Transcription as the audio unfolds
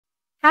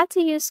How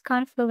to use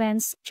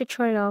Confluence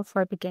tutorial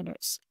for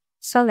beginners.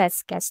 So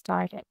let's get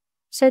started.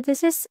 So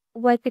this is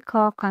what we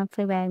call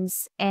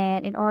Confluence.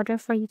 And in order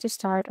for you to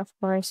start, of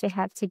course, you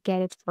have to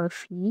get it for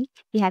free.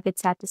 You have to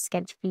tap the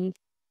get free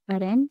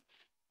button.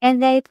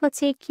 And then it will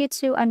take you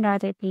to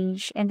another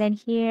page. And then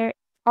here,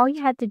 all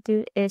you have to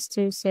do is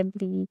to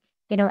simply,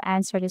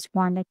 answer this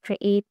one, like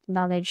create a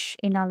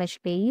knowledge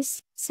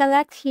base.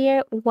 Select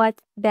here what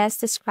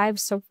best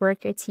describes the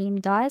work your team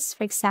does.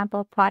 For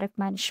example, product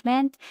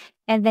management.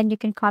 And then you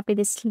can copy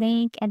this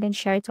link and then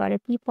share it to other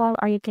people,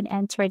 or you can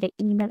enter the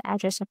email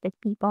address of the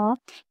people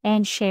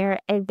and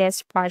share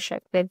this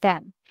project with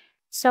them.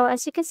 So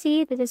as you can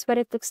see, this is what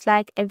it looks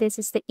like. And this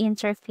is the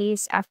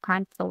interface of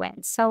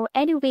Confluence. So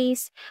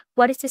anyways,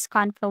 what is this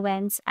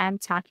Confluence I'm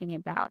talking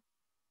about?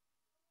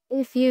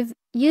 If you've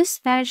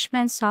used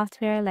management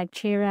software like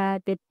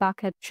Jira,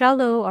 Bitbucket,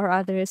 Trello, or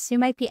others, you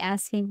might be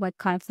asking what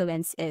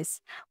Confluence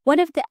is. One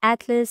of the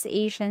Atlas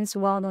Asian's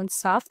well-known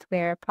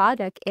software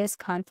product is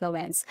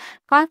Confluence.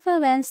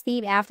 Confluence,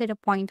 named after the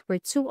point where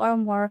two or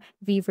more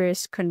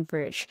weavers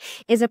converge,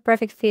 is a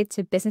perfect fit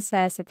to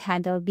businesses that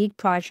handle big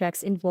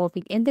projects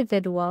involving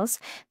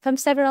individuals from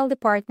several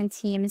department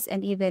teams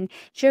and even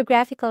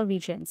geographical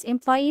regions.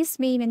 Employees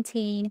may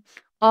maintain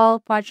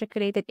all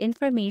project-related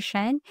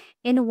information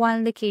in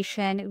one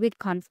location with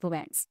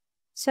Confluence.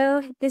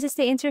 So this is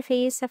the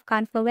interface of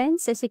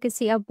Confluence. As you can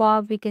see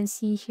above, we can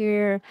see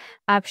here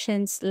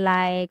options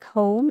like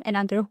home, and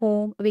under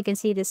home, we can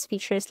see these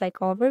features like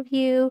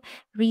overview,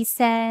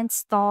 recent,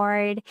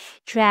 start,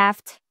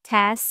 draft,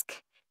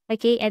 task.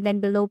 Okay, and then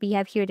below we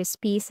have here the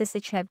spaces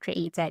that you have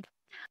created.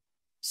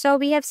 So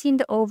we have seen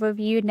the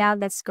overview. Now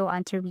let's go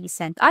on to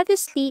recent.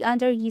 Obviously,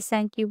 under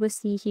recent, you will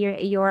see here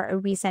your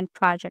recent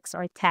projects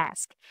or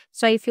tasks.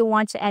 So if you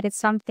want to edit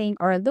something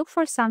or look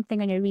for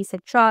something on your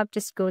recent job,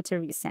 just go to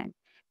recent.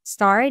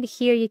 Start.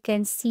 Here you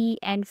can see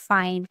and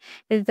find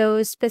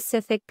those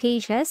specific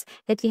pages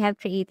that you have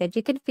created.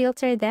 You can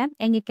filter them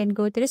and you can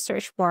go to the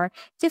search bar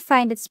to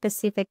find the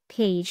specific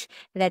page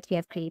that you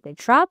have created.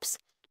 Drops.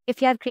 If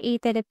you have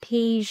created a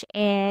page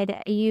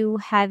and you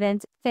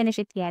haven't finished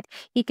it yet,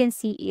 you can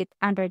see it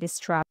under this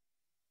drop.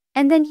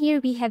 And then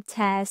here we have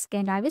tasks,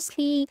 and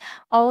obviously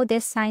all the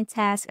assigned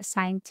tasks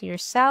assigned to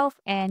yourself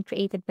and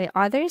created by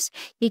others,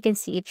 you can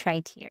see it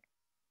right here.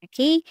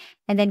 Okay,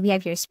 and then we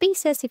have your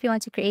spaces. If you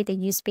want to create a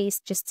new space,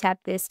 just tap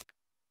this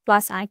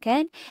plus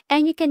icon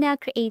and you can now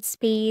create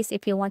space.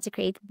 If you want to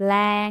create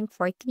blank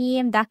for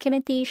team,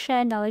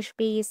 documentation, knowledge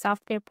base,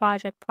 software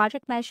project,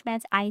 project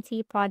management,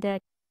 IT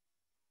product,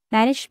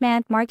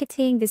 management,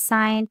 marketing,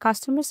 design,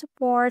 customer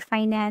support,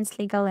 finance,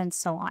 legal, and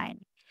so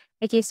on.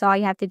 Okay, so all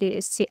you have to do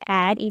is to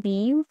add a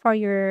name for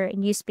your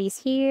new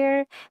space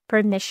here,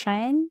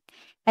 permission,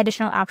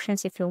 additional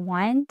options if you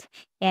want,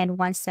 and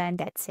once done,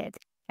 that's it.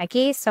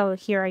 Okay, so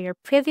here are your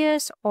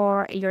previews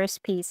or your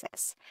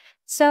spaces.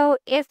 So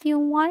if you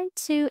want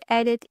to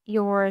edit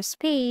your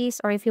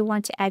space or if you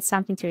want to add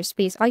something to your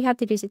space, all you have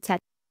to do is to tap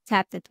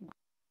that one.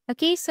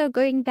 Okay, so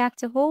going back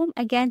to home,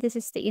 again, this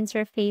is the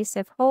interface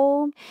of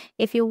home.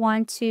 If you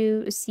want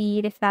to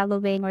see the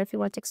following or if you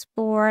want to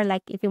explore,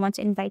 like if you want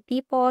to invite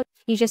people,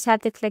 you just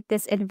have to click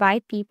this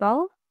invite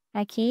people.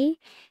 Okay,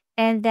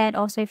 and then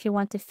also if you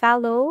want to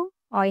follow,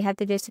 all you have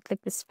to do is to click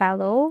this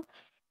follow.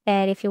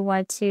 And if you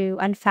want to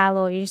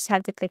unfollow, you just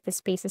have to click the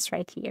spaces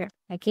right here.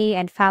 Okay,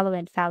 and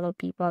follow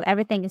people.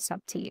 Everything is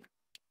up to you.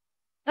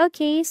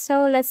 Okay,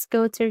 so let's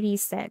go to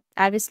recent.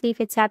 Obviously, if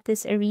you tap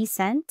this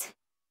recent,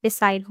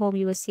 beside home,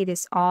 you will see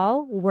this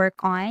all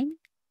work on,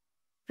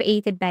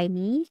 created by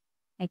me.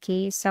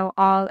 Okay, so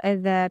all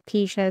of the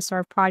pages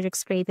or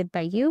projects created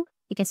by you,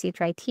 you can see it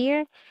right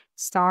here.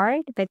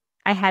 Start, but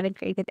I haven't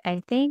created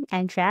anything,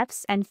 and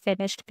drafts and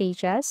finished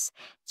pages.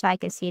 So I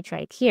can see it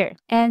right here.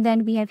 And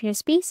then we have here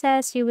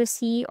spaces. You will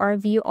see or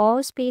view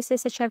all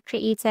spaces that you have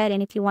created.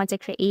 And if you want to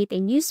create a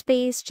new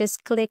space,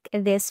 just click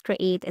this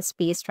create a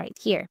space right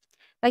here.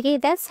 Okay,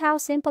 that's how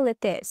simple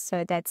it is.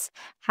 So that's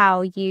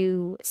how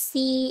you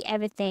see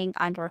everything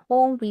under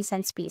home,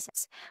 recent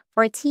spaces.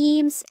 For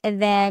teams,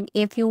 and then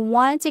if you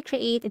want to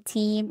create a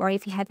team or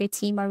if you have your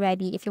team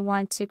already, if you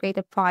want to create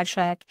a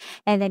project,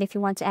 and then if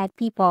you want to add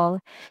people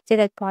to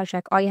that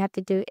project, all you have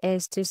to do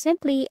is to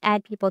simply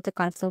add people to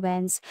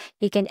Confluence.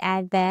 You can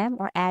add them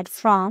or add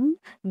from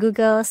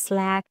Google,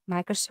 Slack,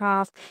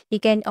 Microsoft.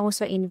 You can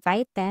also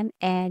invite them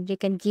and you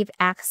can give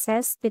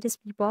access to these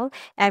people.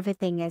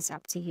 Everything is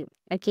up to you.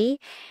 Okay.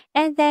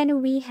 And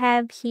then we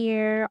have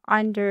here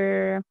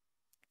under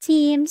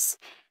teams.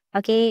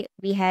 Okay,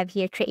 we have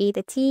here create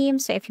a team.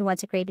 So if you want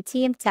to create a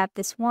team, tap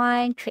this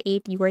one,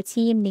 create your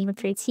team, name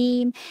of your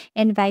team,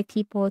 invite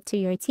people to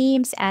your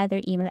teams, add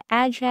their email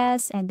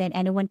address, and then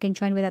anyone can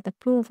join without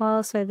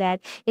approval so that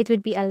it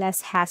would be a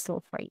less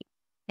hassle for you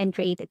and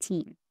create a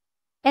team.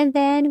 And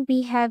then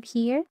we have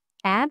here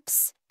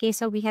apps. Okay,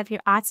 so we have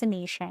your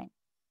automation,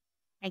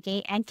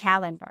 okay, and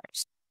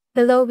calendars.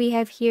 Below we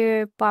have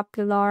here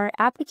popular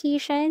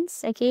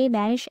applications, okay,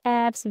 manage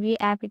apps, view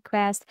app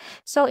request.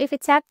 So if you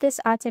tap this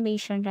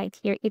automation right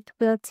here, it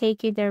will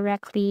take you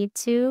directly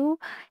to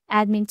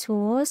admin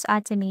tools,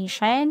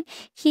 automation.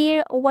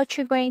 Here, what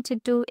you're going to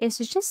do is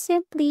just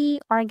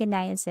simply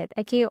organize it,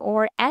 okay,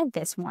 or add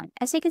this one.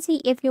 As you can see,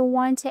 if you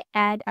want to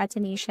add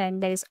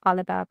automation that is all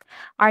about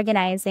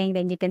organizing,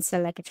 then you can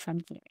select it from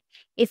here.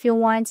 If you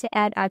want to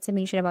add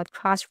automation about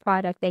cross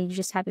product, then you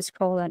just have to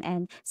scroll on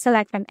and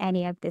select from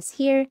any of this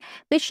here,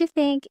 which you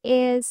think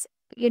is,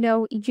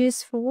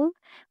 useful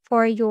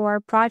for your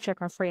project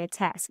or for your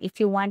task. If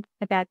you want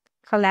about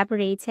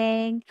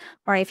collaborating,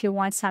 or if you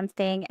want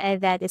something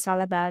that is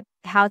all about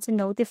how to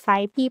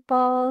notify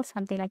people,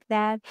 something like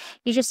that,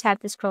 you just have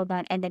to scroll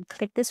down and then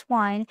click this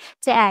one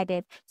to add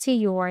it to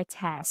your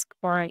task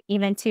or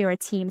even to your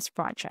team's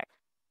project.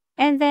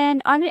 And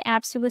then on the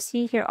apps, you will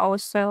see here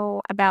also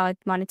about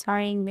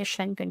monitoring,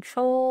 mission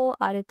control,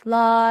 audit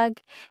log,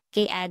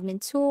 gay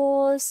admin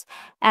tools,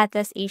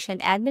 Atlas Asian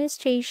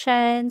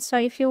administration. So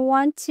if you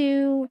want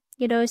to,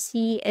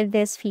 see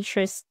these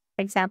features,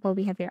 for example,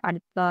 we have your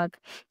audit log,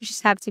 you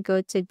just have to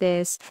go to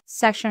this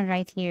section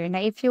right here. Now,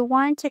 if you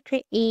want to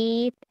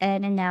create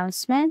an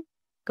announcement,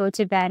 go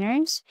to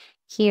banners.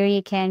 Here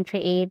you can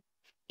create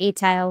a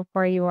tile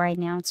for your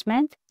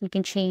announcement. You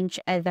can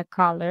change the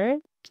color.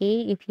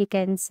 Okay, if you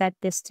want to set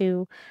this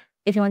to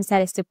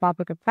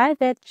public or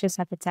private, just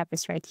have to tap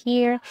this right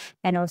here,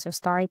 and also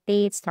start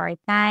date, start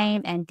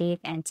time, and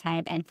date and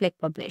time, and click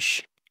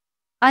publish.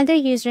 Under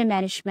user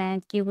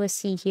management, you will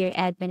see here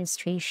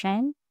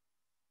administration.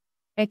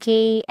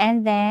 Okay,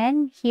 and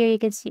then here you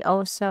can see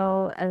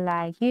also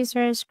like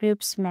users,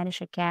 groups,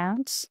 manage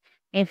accounts.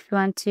 If you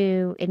want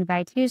to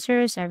invite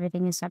users,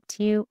 everything is up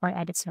to you, or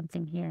edit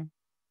something here.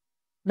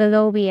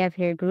 Below we have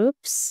here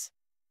groups.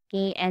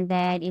 Okay, and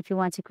then if you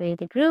want to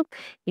create a group,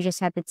 you just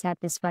have to tap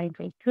this button,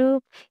 create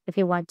group. If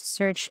you want to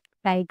search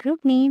by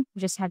group name,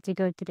 you just have to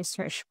go to the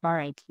search bar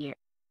right here.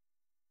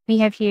 We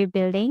have here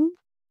building,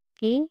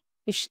 okay,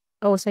 which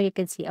also you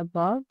can see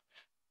above.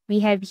 We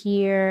have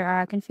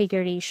here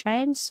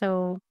configuration.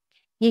 So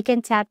you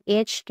can tap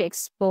each to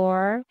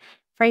explore.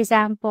 For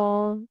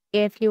example,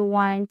 if you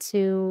want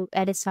to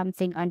edit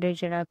something under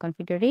general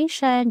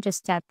configuration,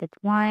 just tap that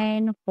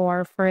one.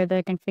 For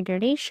further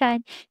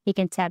configuration, you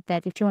can tap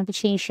that. If you want to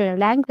change your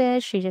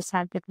language, you just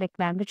have to click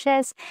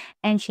languages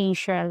and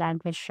change your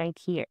language right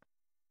here.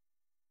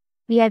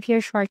 We have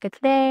here shortcut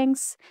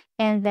links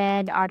and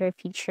then other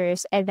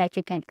features and that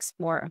you can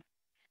explore.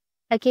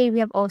 Okay, we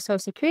have also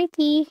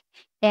security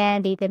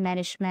and data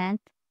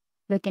management,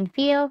 look and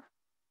feel,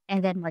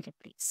 and then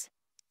marketplace.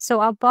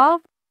 So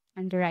above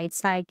on the right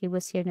side, you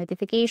will see your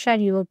notification.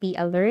 You will be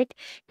alert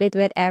with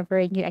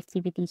whatever new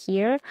activity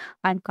here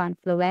on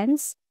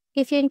Confluence.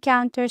 If you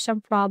encounter some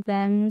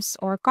problems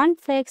or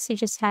conflicts, you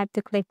just have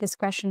to click this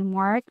question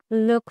mark.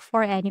 Look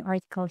for any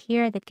article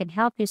here that can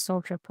help you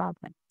solve your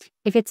problem.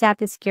 If you tap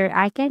this gear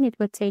icon, it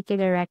will take you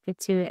directly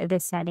to the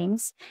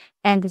settings.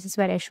 And this is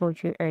what I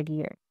showed you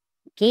earlier.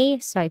 Okay,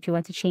 so if you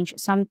want to change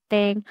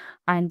something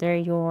under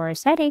your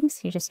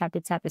settings, you just have to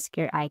tap the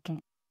gear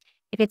icon.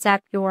 If you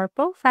tap your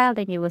profile,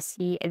 then you will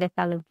see the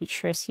following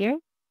features here.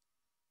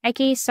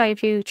 Okay, so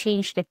if you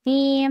change the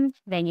theme,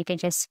 then you can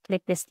just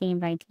click this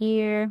theme right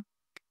here.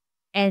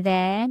 And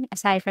then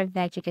aside from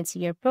that, you can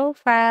see your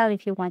profile.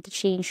 If you want to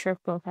change your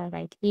profile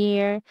right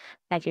here,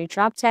 like your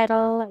job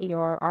title,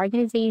 your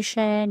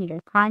organization,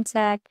 your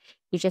contact,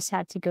 you just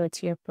have to go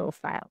to your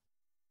profile.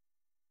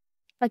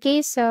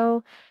 Okay,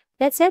 so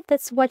that's it.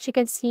 That's what you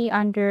can see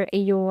under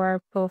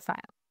your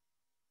profile.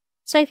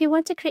 So if you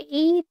want to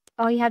create,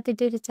 all you have to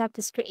do is tap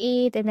this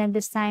create, and then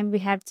this time we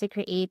have to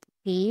create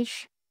a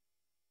page.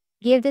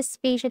 Give this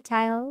page a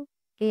title.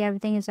 Okay,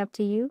 everything is up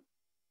to you.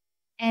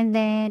 And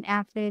then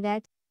after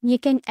that, you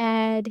can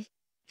add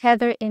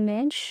header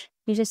image.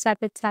 You just have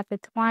to tap the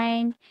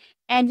twine,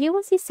 and you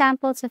will see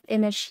samples of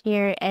image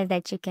here and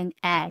that you can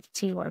add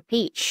to your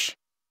page.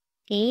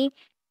 Okay,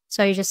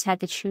 so you just have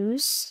to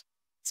choose.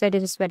 So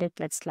this is what it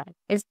looks like.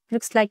 It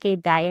looks like a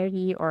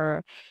diary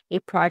or a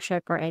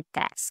project or a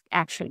task,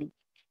 actually.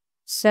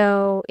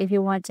 So if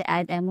you want to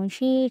add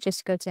emoji,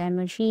 just go to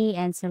emoji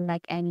and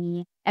select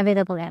any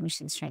available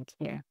emojis right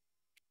here.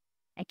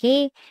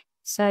 Okay,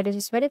 so this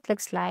is what it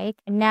looks like.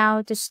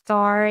 Now to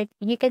start,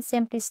 you can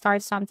simply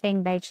start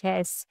something by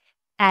just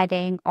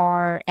adding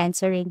or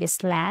entering the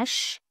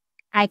slash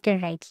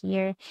icon right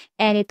here,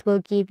 and it will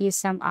give you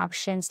some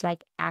options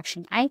like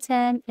action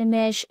item,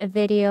 image, a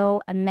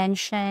video, a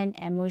mention,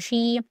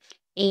 emoji,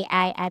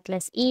 AI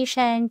Atlas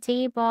Asian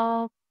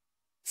table,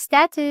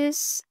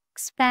 status,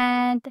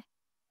 expand,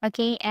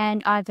 okay,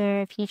 and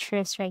other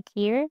features right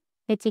here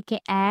that you can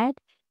add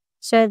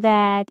so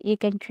that you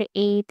can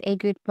create a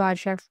good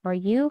project for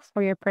you,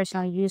 for your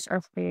personal use,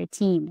 or for your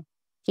team.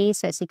 Okay,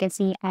 so as you can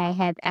see, I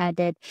have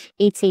added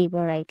a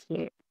table right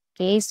here.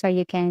 Okay, so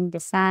you can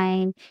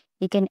design,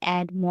 you can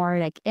add more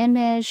like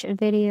image,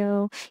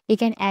 video, you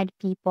can add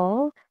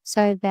people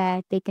so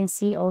that they can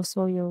see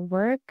also your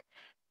work.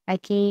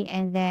 Okay,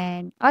 and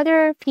then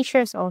other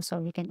features also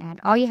you can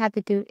add. All you have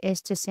to do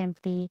is to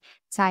simply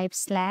type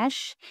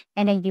slash,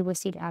 and then you will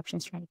see the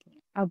options right here.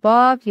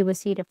 Above, you will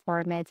see the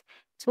format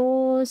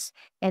tools,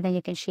 and then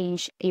you can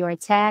change your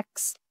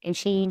text and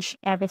change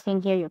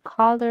everything here, your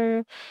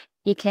color.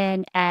 You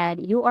can add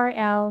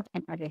URL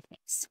and other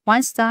things.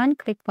 Once done,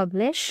 click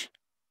publish.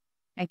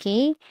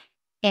 Okay,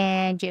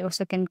 and you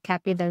also can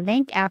copy the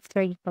link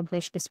after you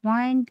publish this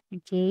one.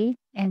 Okay,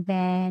 and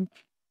then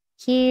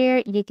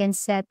here you can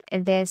set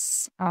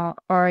this,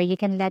 or you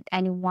can let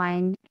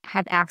anyone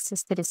have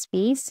access to the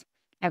space.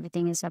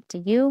 Everything is up to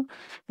you.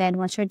 Then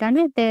once you're done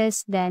with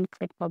this, then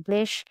click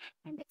publish,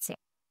 and that's it.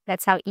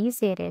 That's how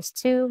easy it is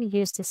to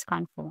use this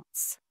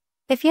Confluence.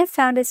 If you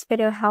found this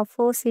video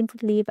helpful,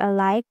 simply leave a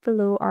like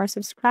below or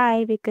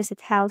subscribe because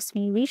it helps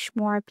me reach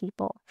more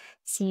people.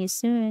 See you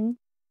soon.